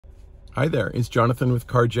Hi there, it's Jonathan with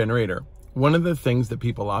CarGenerator. One of the things that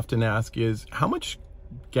people often ask is, how much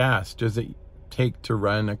gas does it take to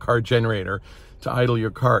run a car generator to idle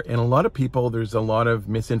your car? And a lot of people, there's a lot of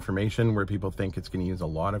misinformation where people think it's going to use a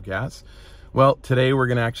lot of gas. Well, today we're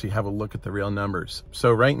going to actually have a look at the real numbers.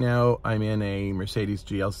 So right now I'm in a Mercedes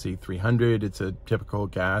GLC 300. It's a typical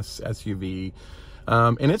gas SUV.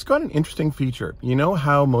 And it's got an interesting feature. You know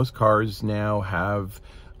how most cars now have,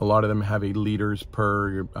 a lot of them have a liters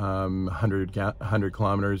per 100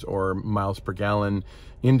 kilometers or miles per gallon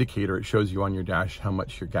indicator. It shows you on your dash how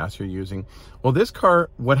much your gas you're using. Well, this car,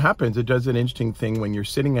 what happens, it does an interesting thing. When you're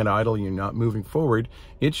sitting at idle, you're not moving forward,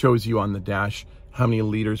 it shows you on the dash how many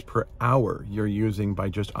liters per hour you're using by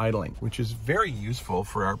just idling, which is very useful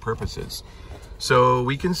for our purposes. So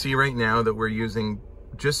we can see right now that we're using,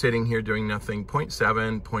 just sitting here doing nothing,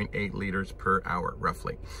 0.7, 0.8 liters per hour,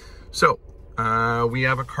 roughly. So we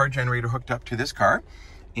have a car generator hooked up to this car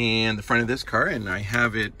and the front of this car, and I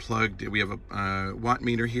have it plugged. We have a watt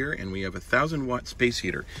meter here, and we have a 1,000 watt space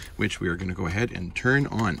heater, which we are going to go ahead and turn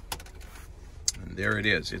on. And there it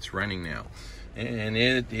is, it's running now. And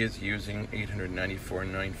it is using 894,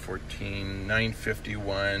 914,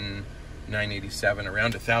 951, 987,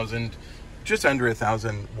 around 1,000, just under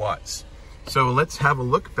 1,000 watts. So let's have a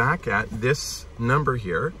look back at this number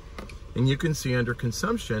here, and you can see under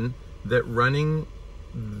consumption that running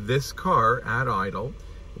this car at idle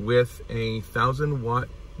with a 1,000 watt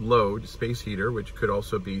load space heater, which could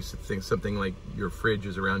also be something like your fridge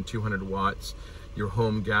is around 200 watts, your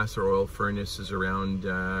home gas or oil furnace is around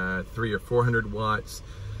 300 or 400 watts.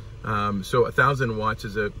 So 1,000 watts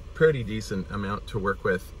is a pretty decent amount to work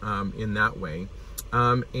with in that way.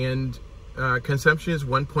 Consumption is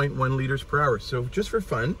 1.1 liters per hour. So just for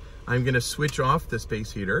fun, I'm going to switch off the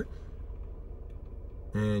space heater.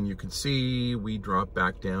 And you can see we drop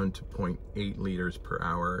back down to 0.8 liters per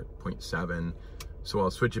hour, 0.7. So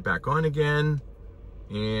I'll switch it back on again.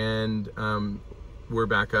 And we're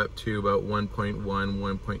back up to about 1.1,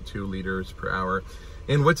 1.2 liters per hour.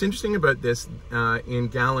 And what's interesting about this, in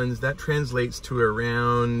gallons, that translates to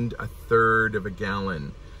around 1/3 of a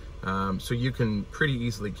gallon. So you can pretty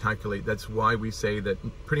easily calculate. That's why we say that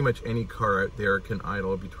pretty much any car out there can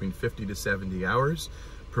idle between 50 to 70 hours,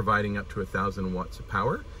 providing up to 1,000 watts of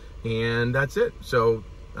power. And that's it. So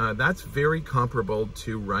that's very comparable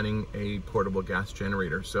to running a portable gas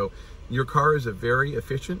generator. So your car is a very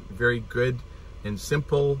efficient, very good and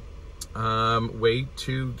simple way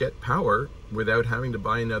to get power without having to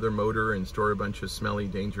buy another motor and store a bunch of smelly,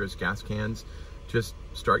 dangerous gas cans. Just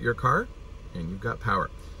start your car and you've got power.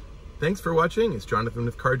 Thanks for watching. It's Jonathan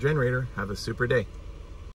with CarGenerator. Have a super day.